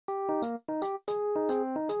Many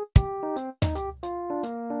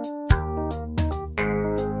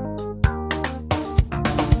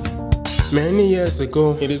years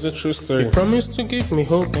ago, it is a true story, you promised to give me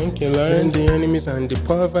hope. Thank you, Lord. Then the enemies and the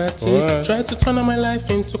poverties tried to turn my life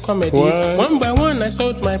into comedies. One by one, I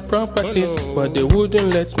sold my properties, but they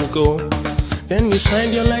wouldn't let me go. Then you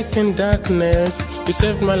shined your light in darkness. You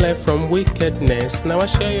saved my life from wickedness. Now I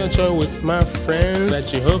share your joy with my friends. That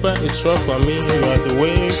Jehovah is strong for me. You are the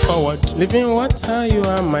way forward. Living water, you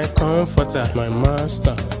are my comforter, my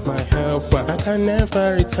master, my helper. I can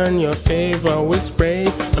never return your favor with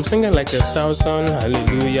praise. I'm singing like 1,000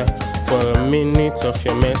 hallelujah for a minute of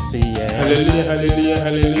your mercy. Yeah. Hallelujah, hallelujah,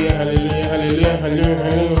 hallelujah, hallelujah, hallelujah, hallelujah,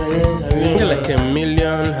 hallelujah. Like a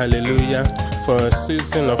million hallelujah for a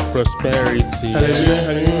season of prosperity. Hallelujah,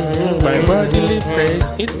 hallelujah. My bodily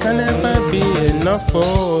praise, it can never be enough.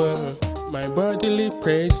 Oh, my bodily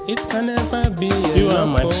praise, it can never be enough. You are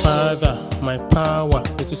my Father, my power.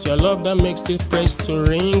 It is your love that makes the praise to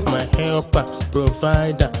ring. My helper,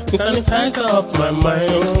 provider, the sanitizer of my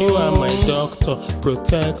mind. You are my doctor,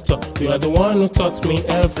 protector. You are the one who taught me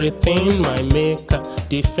everything. My maker,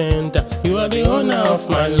 defender. You are the owner of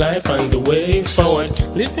my life and the way forward.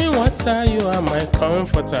 Living water, you are my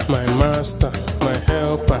comforter, my master, my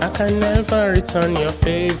helper. I can never return your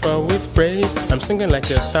favor with praise. I'm singing like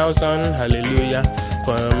 1,000 hallelujah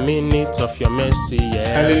for a minute of your mercy.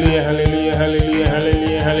 Yeah. Hallelujah, hallelujah, hallelujah,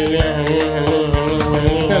 hallelujah, hallelujah, hallelujah.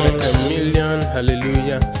 Like a million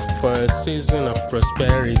hallelujah for a season of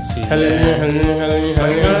prosperity. Hallelujah, hallelujah, hallelujah,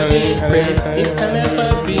 hallelujah, hallelujah. It can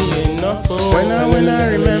never be enough. When I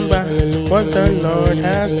remember what the Lord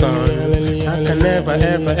has done, I can never,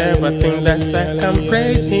 ever, ever think that I can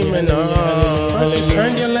praise Him enough. You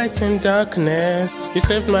shine your light in darkness. You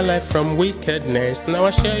saved my life from wickedness. Now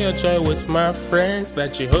I share your joy with my friends.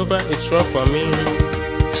 That Jehovah is strong for me.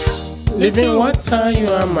 Living water, you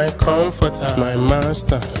are my comforter, my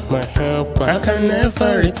master, my helper. I can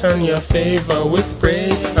never return your favor with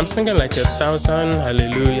praise. I'm singing like 1,000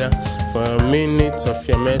 hallelujah for a minute of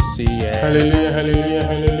your mercy. Yeah. Hallelujah, hallelujah,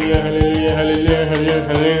 hallelujah, hallelujah, hallelujah,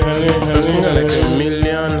 hallelujah, hallelujah. I'm singing like a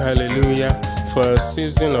million hallelujah for a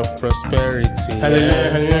season of prosperity.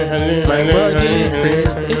 Hallelujah, hallelujah, hallelujah. My body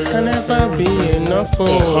praise, it can never be enough.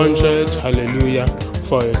 100 hallelujah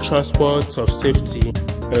for a transport of safety.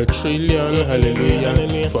 1,000,000,000 hallelujah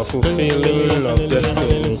for fulfilling of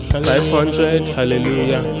destiny. 500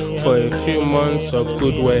 hallelujah for a few months of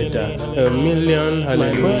good weather. 1,000,000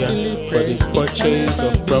 hallelujah for this purchase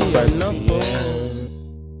of property.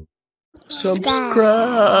 Subscribe.